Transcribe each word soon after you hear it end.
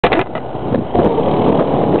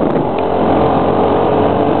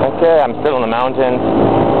Okay, I'm still in the mountains.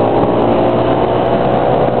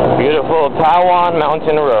 Beautiful Taiwan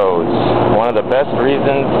mountain roads. One of the best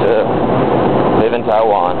reasons to live in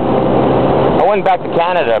Taiwan. I went back to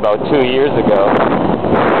Canada about 2 years ago,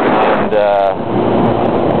 and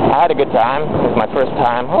I had a good time. It was my first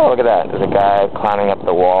time. Oh, look at that. There's a guy climbing up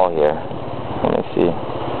the wall here. Let me see.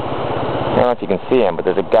 I don't know if you can see him, but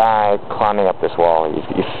there's a guy climbing up this wall. He's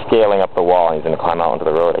scaling up the wall, and he's going to climb out onto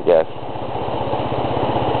the road, I guess.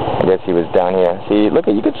 I guess he was down here. See, look,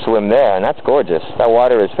 you could swim there, and that's gorgeous. That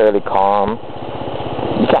water is fairly calm.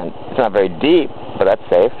 It's not very deep, but that's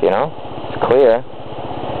safe, you know? It's clear.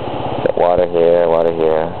 Got water here, water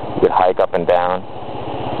here. You could hike up and down.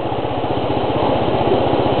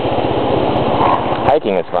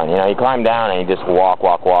 Hiking is fun, you know? You climb down and you just walk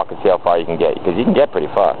and see how far you can get, because you can get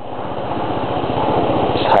pretty far.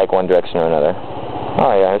 Just hike one direction or another.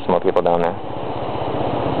 Oh yeah, there's more people down there.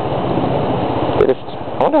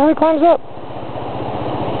 I wonder how he climbs up.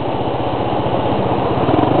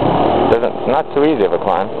 It's not too easy of a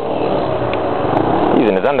climb. He's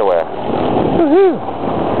in his underwear. Woohoo!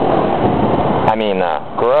 I mean,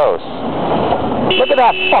 gross. Look at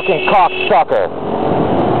that fucking cocksucker.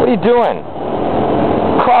 What are you doing?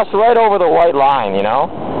 Crossed right over the white line, you know?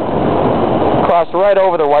 Crossed right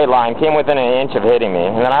over the white line, came within an inch of hitting me,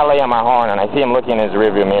 and then I lay on my horn and I see him looking in his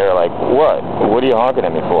rearview mirror like, what? What are you honking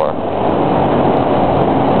at me for?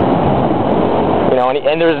 You know,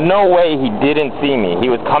 and there's no way he didn't see me. He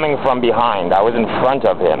was coming from behind. I was in front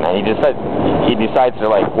of him, and he decides to,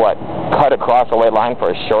 like, what, cut across the white line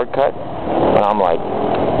for a shortcut? And I'm like,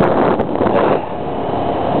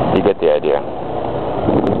 you get the idea.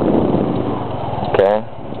 Okay.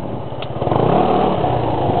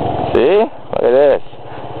 See? Look at this.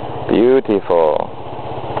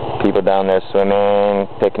 Beautiful. People down there swimming,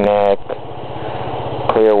 picnic,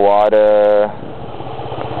 clear water.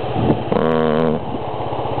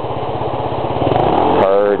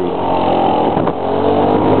 Party.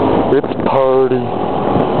 It's party.